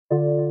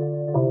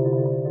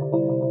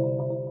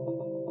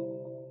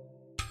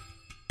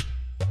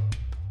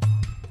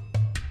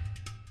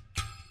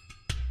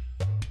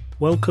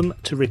Welcome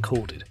to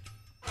Recorded.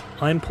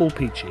 I'm Paul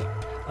Peachy,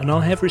 and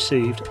I have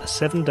received a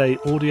 7-day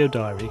audio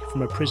diary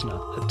from a prisoner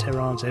at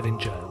Tehran's Evin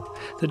jail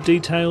that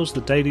details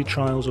the daily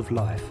trials of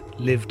life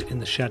lived in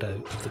the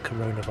shadow of the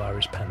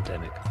coronavirus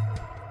pandemic.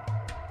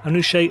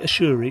 Anousheh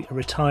Ashouri, a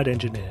retired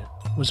engineer,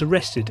 was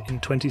arrested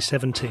in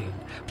 2017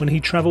 when he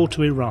travelled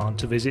to Iran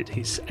to visit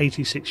his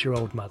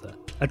 86-year-old mother,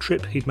 a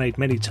trip he'd made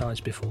many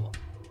times before.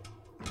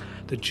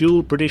 The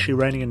dual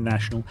British-Iranian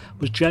national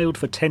was jailed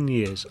for 10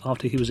 years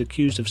after he was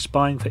accused of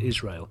spying for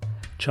Israel,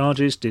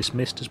 charges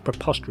dismissed as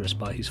preposterous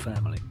by his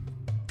family.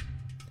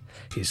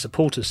 His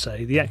supporters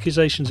say the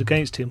accusations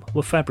against him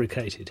were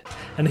fabricated,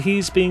 and he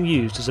is being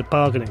used as a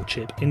bargaining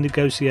chip in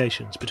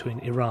negotiations between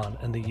Iran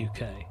and the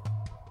UK.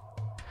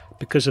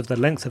 Because of the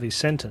length of his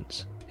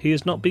sentence, he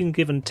has not been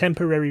given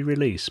temporary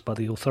release by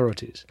the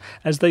authorities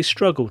as they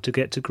struggle to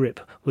get to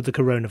grip with the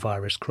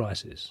coronavirus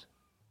crisis.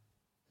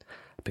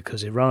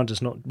 Because Iran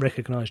does not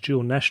recognise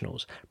dual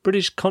nationals,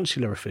 British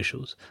consular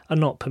officials are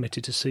not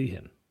permitted to see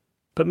him.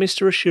 But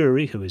Mr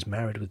Ashouri, who is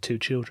married with 2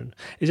 children,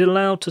 is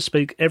allowed to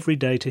speak every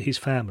day to his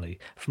family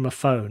from a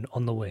phone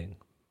on the wing.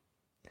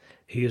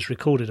 He has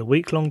recorded a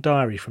week-long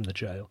diary from the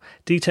jail,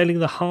 detailing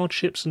the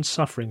hardships and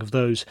suffering of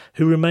those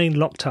who remain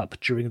locked up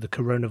during the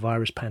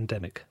coronavirus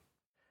pandemic.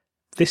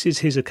 This is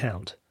his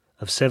account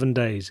of 7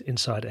 days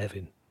inside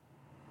Evin.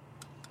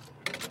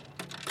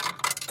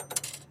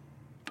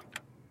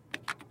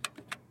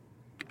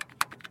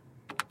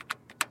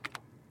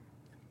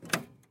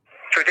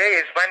 Today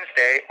is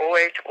Wednesday,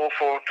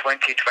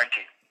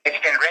 08/04/2020.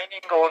 It's been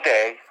raining all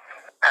day,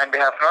 and we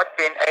have not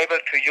been able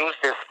to use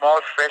the small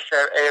fresh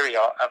air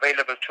area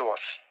available to us.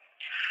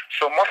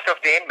 So most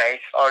of the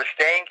inmates are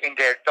staying in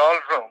their dull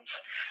rooms,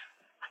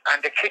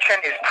 and the kitchen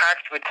is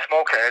packed with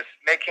smokers,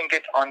 making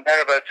it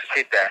unbearable to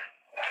sit there.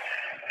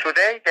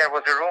 Today there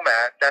was a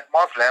rumor that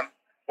Muslim,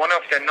 one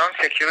of the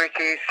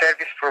non-security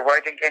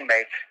service-providing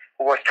inmates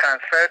who was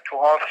transferred to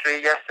Hall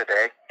 3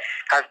 yesterday,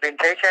 has been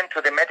taken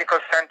to the medical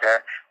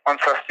center on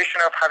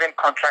suspicion of having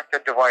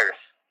contracted the virus.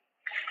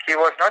 He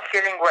was not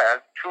feeling well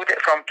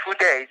from 2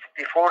 days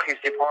before his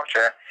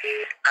departure,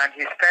 and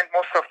he spent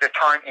most of the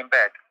time in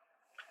bed.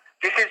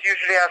 This is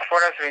usually as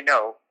far as we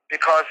know,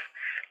 because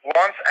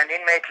once an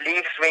inmate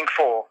leaves Wing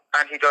 4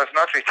 and he does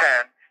not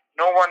return,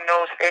 no one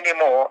knows any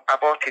more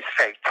about his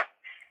fate.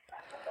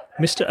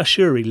 Mr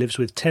Ashouri lives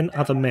with 10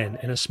 other men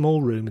in a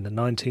small room in the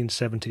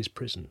 1970s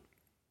prison.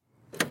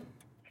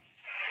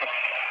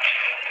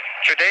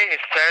 Today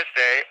is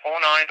Thursday,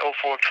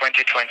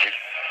 09/04/2020.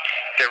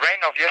 The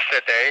rain of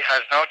yesterday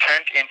has now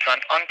turned into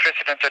an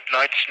unprecedented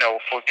light snow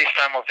for this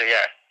time of the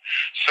year,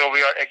 so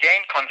we are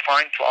again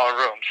confined to our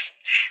rooms.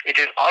 It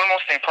is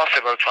almost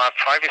impossible to have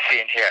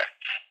privacy in here,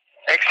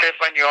 except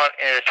when you are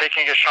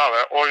taking a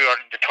shower or you are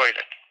in the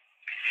toilet.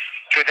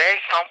 Today,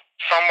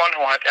 someone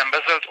who had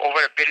embezzled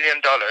over $1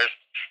 billion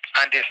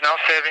and is now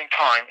serving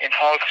time in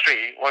Hall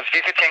 3 was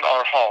visiting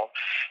our hall,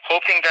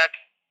 hoping that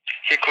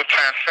he could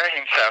transfer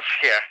himself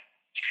here.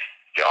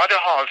 The other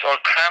halls are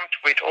crammed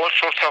with all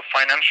sorts of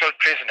financial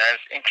prisoners,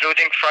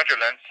 including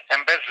fraudulents,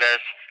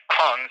 embezzlers,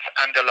 cons,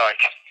 and the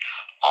like.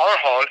 Our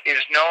hall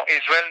is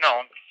well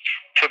known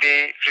to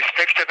be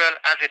respectable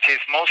as it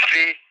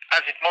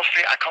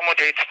mostly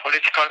accommodates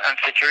political and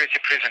security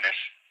prisoners.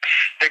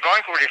 The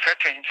guy who referred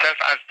to himself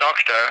as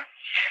Doctor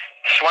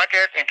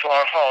swaggered into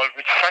our hall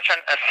with such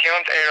an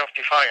assumed air of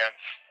defiance.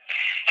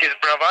 His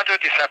bravado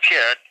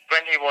disappeared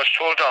when he was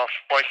told off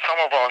by some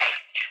of us,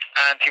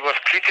 and he was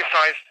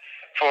criticized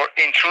for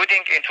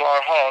intruding into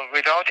our hall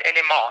without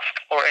any mask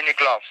or any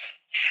gloves.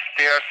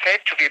 They are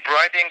said to be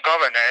bribing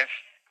governors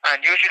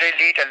and usually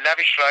lead a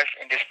lavish life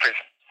in this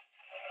prison.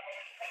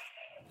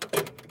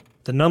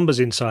 The numbers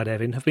inside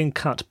Evin have been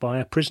cut by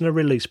a prisoner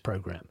release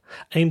programme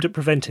aimed at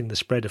preventing the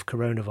spread of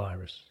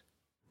coronavirus.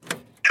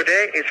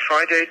 Today is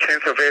Friday,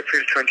 10th of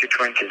April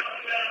 2020.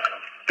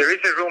 There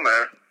is a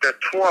rumour that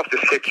 2 of the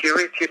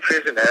security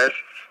prisoners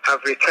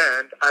have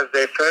returned as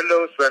their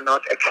furloughs were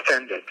not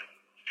extended.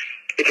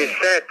 It is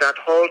said that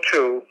Hall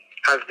 2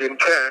 has been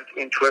turned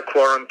into a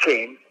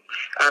quarantine,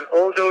 and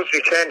all those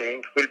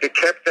returning will be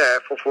kept there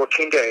for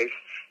 14 days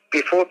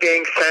before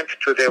being sent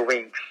to their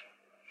wings.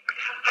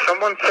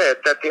 Someone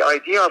said that the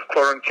idea of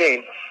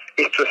quarantine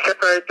is to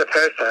separate the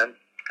person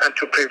and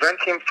to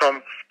prevent him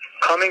from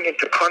coming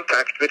into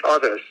contact with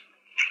others.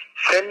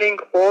 Sending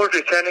all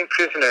returning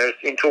prisoners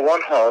into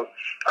one hall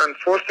and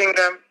forcing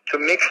them to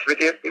mix with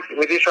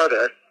each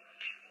other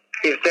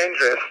is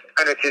dangerous,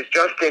 and it is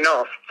just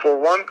enough for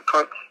one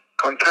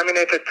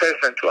contaminated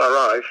person to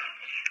arrive,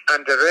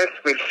 and the rest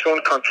will soon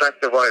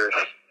contract the virus.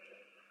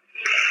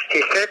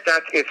 He said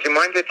that it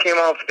reminded him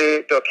of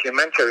the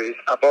documentaries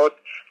about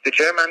the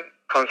German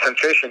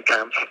concentration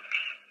camps,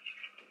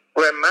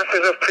 where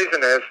masses of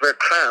prisoners were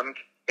crammed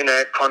in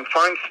a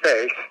confined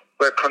space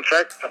where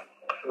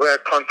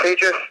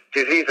contagious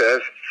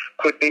diseases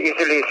could be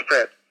easily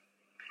spread.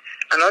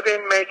 Another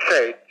inmate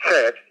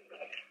said,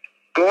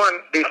 "Go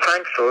and be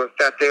thankful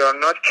that they are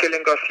not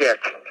killing us yet."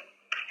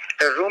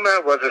 A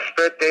rumor was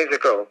spread days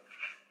ago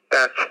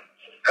that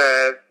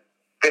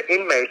the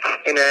inmates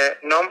in a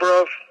number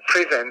of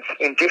prisons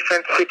in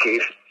different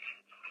cities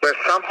were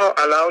somehow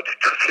allowed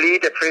to flee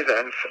the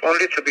prisons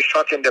only to be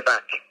shot in the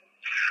back.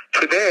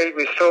 Today,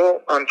 we saw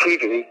on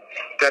TV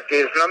that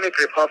the Islamic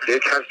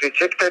Republic has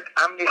rejected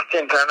Amnesty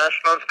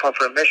International's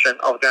confirmation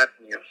of that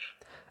news.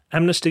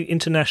 Amnesty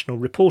International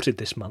reported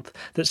this month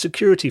that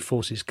security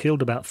forces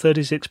killed about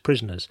 36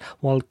 prisoners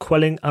while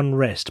quelling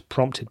unrest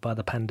prompted by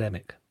the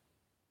pandemic.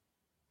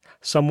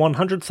 Some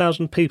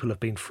 100,000 people have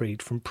been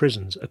freed from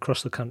prisons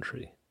across the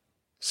country.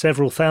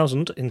 Several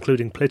thousand,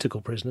 including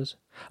political prisoners,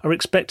 are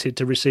expected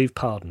to receive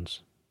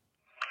pardons.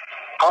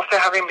 After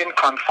having been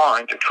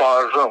confined to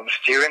our rooms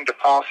during the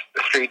past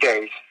 3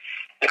 days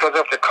because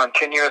of the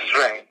continuous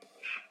rain,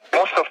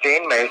 most of the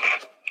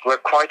inmates were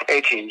quite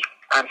edgy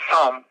and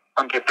some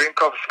on the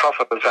brink of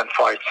scuffles and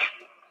fights.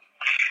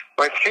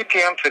 By 3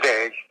 p.m.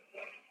 today,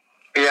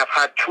 we have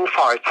had 2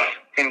 fights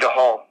in the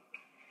hall,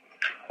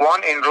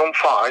 one in room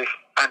 5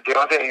 and the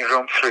other in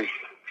room 3.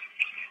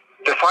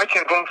 The fight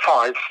in room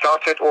 5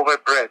 started over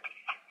bread.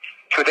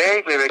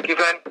 Today we were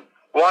given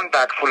 1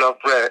 bag full of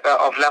bread,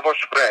 of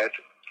lavash bread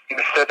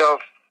instead of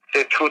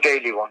the 2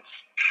 daily ones.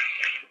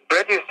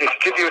 Bread is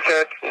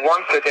distributed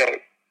once a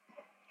day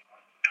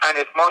and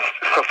it must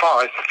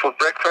suffice for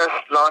breakfast,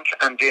 lunch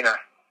and dinner.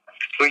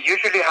 We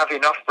usually have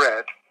enough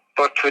bread,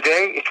 but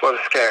today it was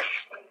scarce.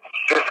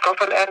 The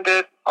scuffle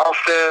ended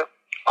after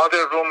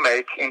other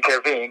roommates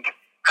intervened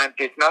and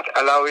did not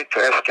allow it to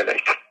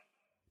escalate.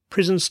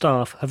 Prison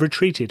staff have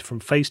retreated from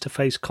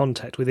face-to-face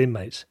contact with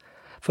inmates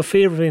for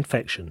fear of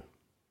infection.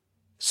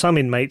 Some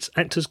inmates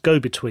act as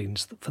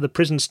go-betweens for the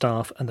prison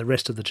staff and the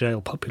rest of the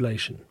jail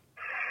population.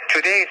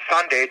 Today is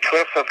Sunday,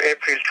 12th of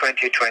April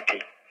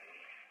 2020.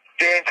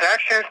 The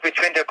interactions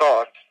between the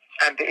guards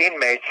and the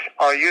inmates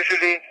are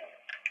usually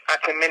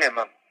at a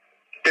minimum.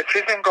 The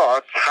prison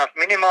guards have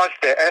minimized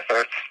their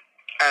efforts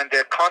and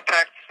their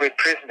contacts with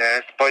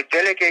prisoners by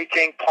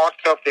delegating parts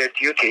of their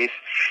duties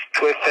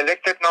to a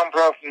selected number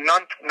of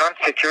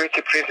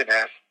non-security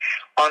prisoners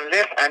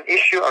unless an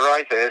issue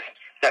arises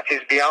that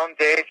is beyond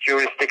their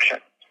jurisdiction.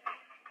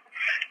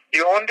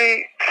 You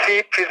only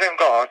see prison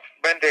guards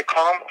when they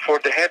come for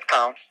the head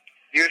counts,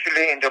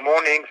 usually in the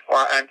mornings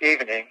and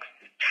evenings,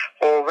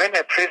 or when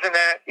a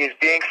prisoner is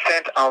being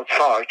sent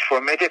outside for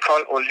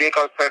medical or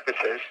legal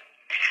purposes,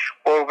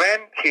 or when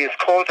he is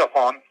called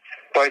upon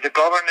by the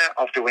governor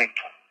of the wing.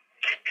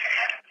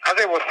 As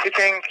I was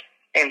sitting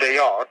in the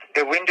yard,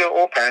 the window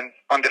opened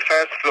on the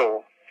first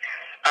floor,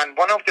 and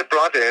one of the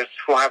brothers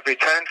who have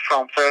returned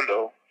from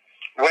furlough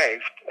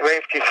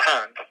waved his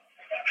hand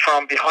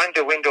from behind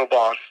the window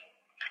bars.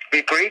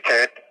 We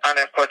greeted, and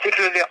I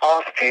particularly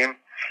asked him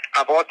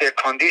about their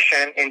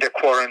condition in the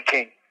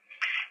quarantine.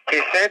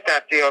 He said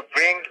that they are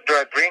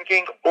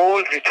bringing all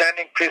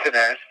returning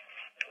prisoners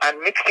and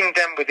mixing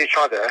them with each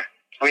other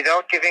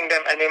without giving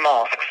them any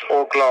masks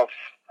or gloves.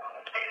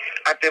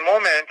 At the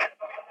moment,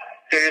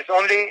 there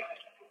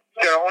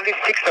are only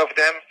 6 of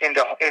them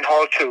in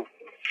Hall 2,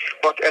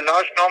 but a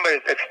large number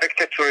is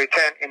expected to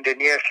return in the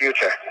near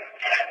future.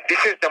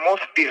 This is the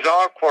most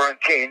bizarre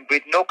quarantine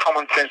with no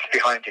common sense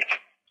behind it.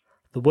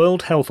 The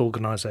World Health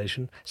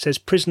Organization says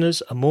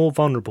prisoners are more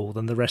vulnerable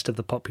than the rest of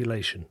the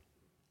population.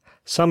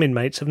 Some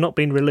inmates have not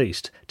been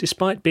released,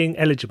 despite being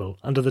eligible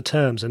under the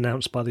terms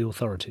announced by the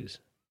authorities.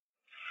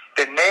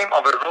 The name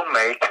of a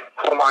roommate,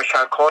 whom I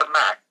shall call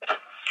Max,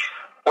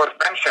 was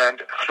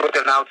mentioned through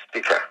the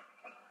loudspeaker.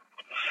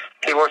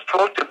 He was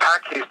told to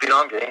pack his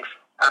belongings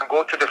and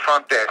go to the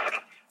front desk,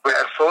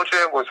 where a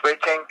soldier was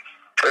waiting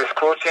to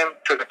escort him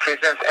to the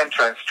prison's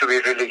entrance to be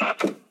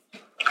released.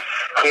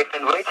 He had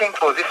been waiting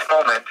for this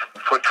moment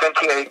for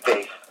 28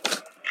 days.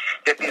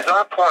 The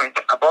bizarre point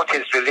about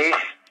his release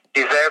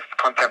deserves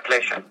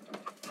contemplation.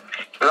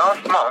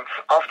 Last month,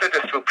 after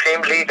the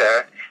Supreme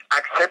Leader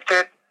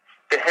accepted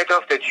the head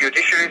of the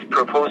judiciary's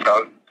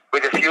proposal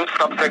with a few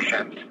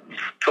subsections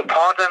to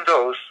pardon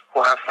those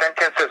who have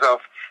sentences of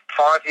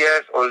 5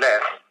 years or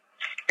less,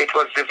 it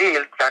was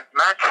revealed that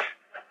Max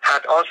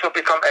had also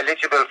become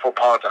eligible for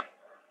pardon.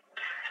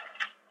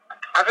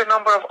 As a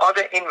number of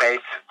other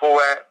inmates who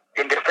were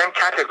in the same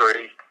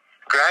category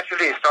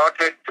gradually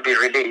started to be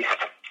released,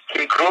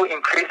 he grew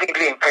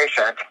increasingly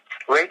impatient,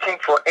 waiting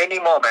for any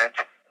moment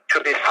to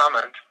be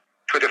summoned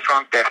to the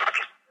front desk.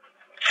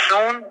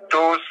 Soon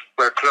doors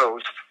were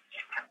closed,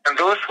 and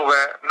those who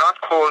were not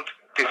called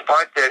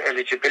despite their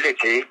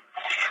eligibility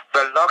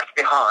were locked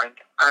behind,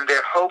 and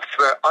their hopes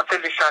were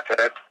utterly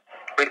shattered,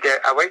 with their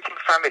awaiting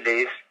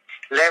families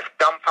left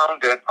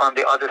dumbfounded on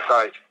the other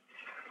side.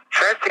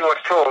 First, he was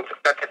told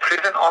that the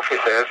prison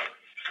offices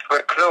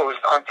were closed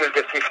until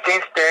the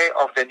 15th day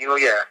of the new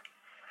year,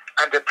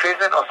 and the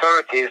prison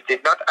authorities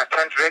did not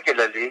attend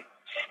regularly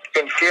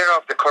in fear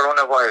of the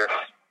coronavirus.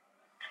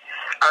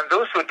 And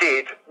those who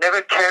did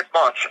never cared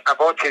much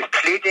about his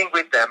pleading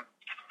with them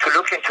to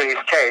look into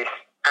his case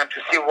and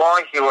to see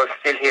why he was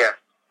still here.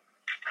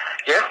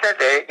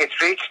 Yesterday, it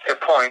reached a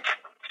point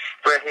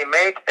where he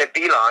made a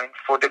beeline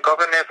for the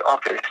governor's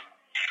office,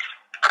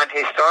 and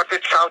he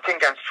started shouting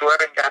and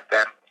swearing at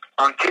them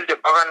until the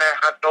governor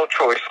had no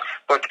choice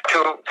but to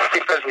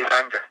stifle his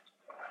anger.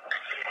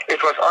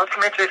 It was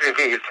ultimately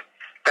revealed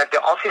that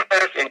the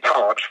officers in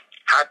charge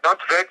had not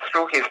read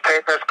through his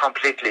papers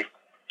completely.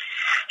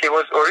 He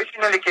was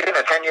originally given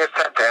a 10-year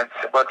sentence,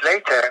 but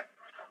later,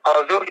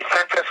 although his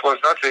sentence was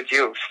not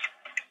reduced,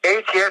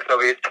 8 years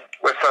of it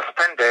were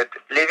suspended,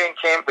 leaving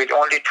him with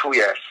only 2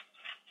 years.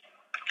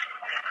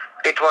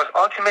 It was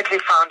ultimately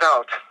found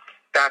out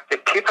that the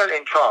people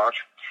in charge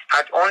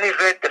had only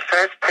read the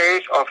first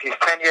page of his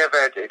 10-year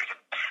verdict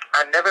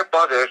and never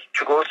bothered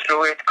to go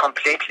through it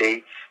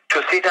completely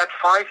to see that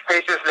 5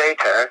 pages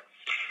later,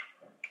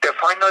 the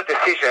final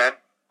decision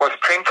was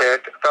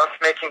printed, thus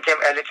making him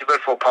eligible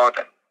for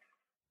pardon.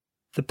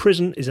 The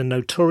prison is a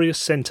notorious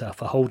centre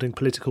for holding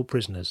political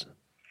prisoners.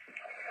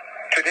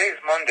 Today is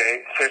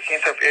Monday,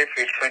 13th of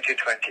April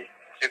 2020.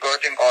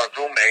 Regarding our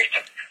roommate,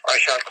 I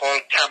shall call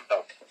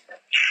Campbell.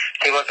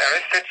 He was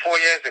arrested 4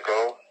 years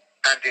ago,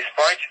 and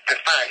despite the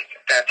fact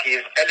that he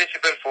is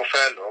eligible for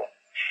furlough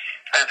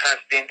and has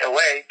been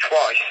away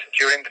twice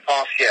during the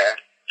past year,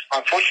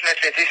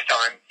 unfortunately this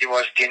time he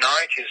was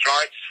denied his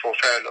rights for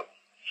furlough.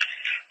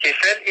 He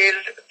fell ill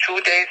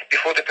 2 days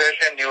before the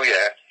Persian New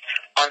Year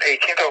on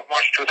 18th of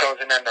March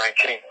 2019.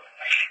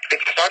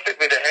 It started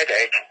with a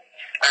headache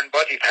and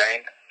body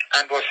pain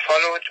and was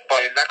followed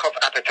by lack of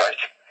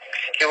appetite.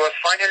 He was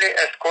finally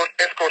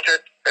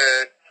escorted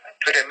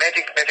to the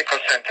medical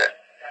center.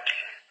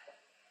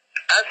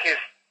 As his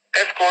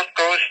escort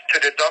goes to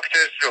the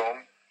doctor's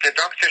room, the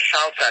doctor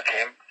shouts at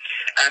him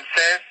and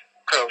says,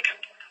 quote,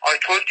 "I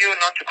told you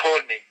not to call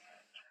me."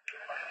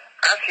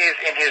 As he is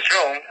in his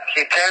room,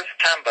 he tells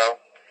Campbell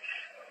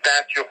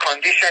that your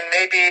condition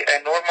may be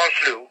a normal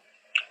flu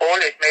or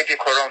it may be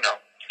corona.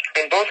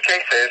 In both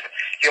cases,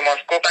 you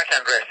must go back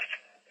and rest.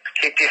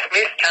 He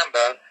dismissed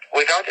Campbell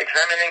without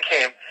examining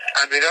him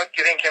and without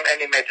giving him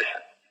any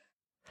medicine.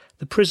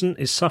 The prison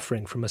is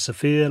suffering from a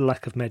severe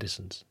lack of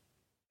medicines.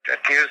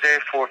 Tuesday,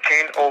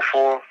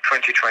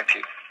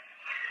 14/04/2020.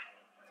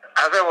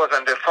 As I was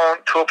on the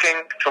phone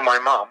talking to my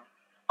mom,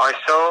 I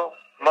saw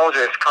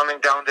Moses coming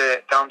down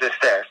the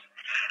stairs.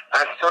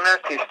 As soon as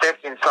he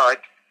stepped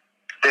inside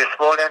the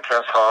small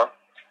entrance hall,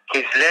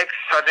 his legs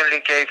suddenly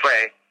gave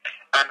way,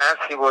 and as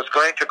he was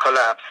going to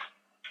collapse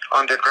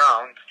on the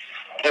ground,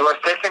 he was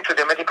taken to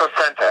the medical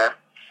center.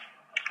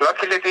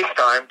 Luckily this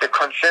time, the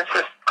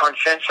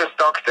conscientious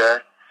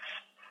doctor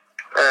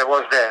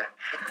was there,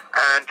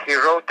 and he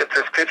wrote the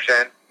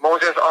prescription.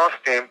 Moses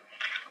asked him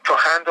to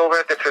hand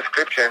over the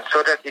prescription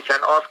so that he can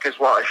ask his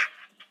wife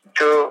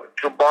to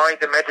buy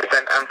the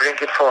medicine and bring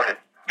it for him.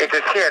 It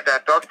is here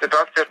that the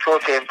doctor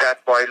told him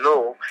that by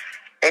law,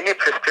 any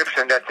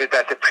prescription that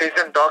the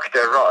prison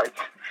doctor writes,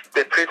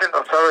 the prison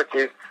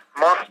authorities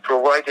must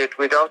provide it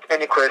without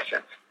any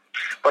questions.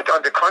 But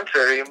on the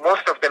contrary,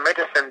 most of the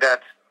medicine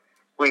that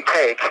we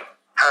take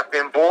have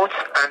been bought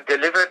and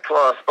delivered to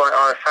us by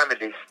our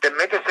families. The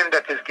medicine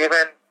that is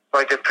given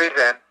by the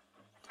prison,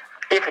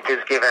 if it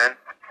is given,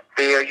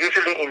 they are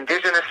usually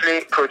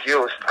indigenously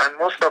produced, and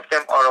most of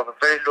them are of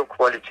very low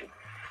quality.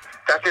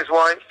 That is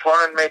why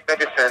foreign-made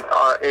medicine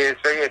is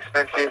very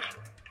expensive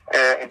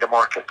in the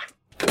market.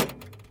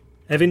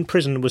 Evin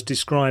Prison was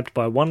described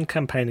by one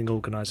campaigning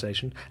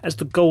organisation as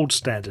the gold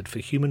standard for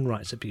human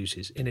rights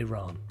abuses in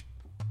Iran.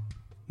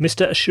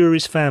 Mr.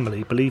 Ashuri's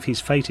family believe his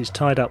fate is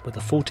tied up with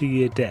a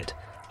 40-year debt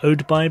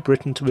owed by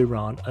Britain to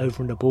Iran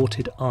over an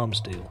aborted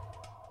arms deal.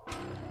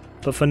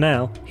 But for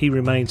now, he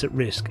remains at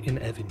risk in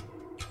Evin.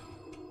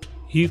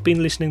 You've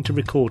been listening to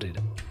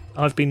Recorded.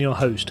 I've been your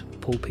host,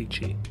 Paul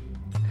Peachy.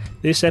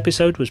 This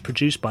episode was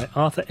produced by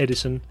Arthur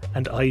Edison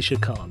and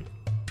Aisha Khan.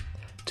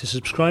 To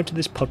subscribe to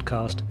this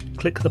podcast,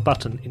 click the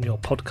button in your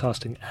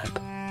podcasting app.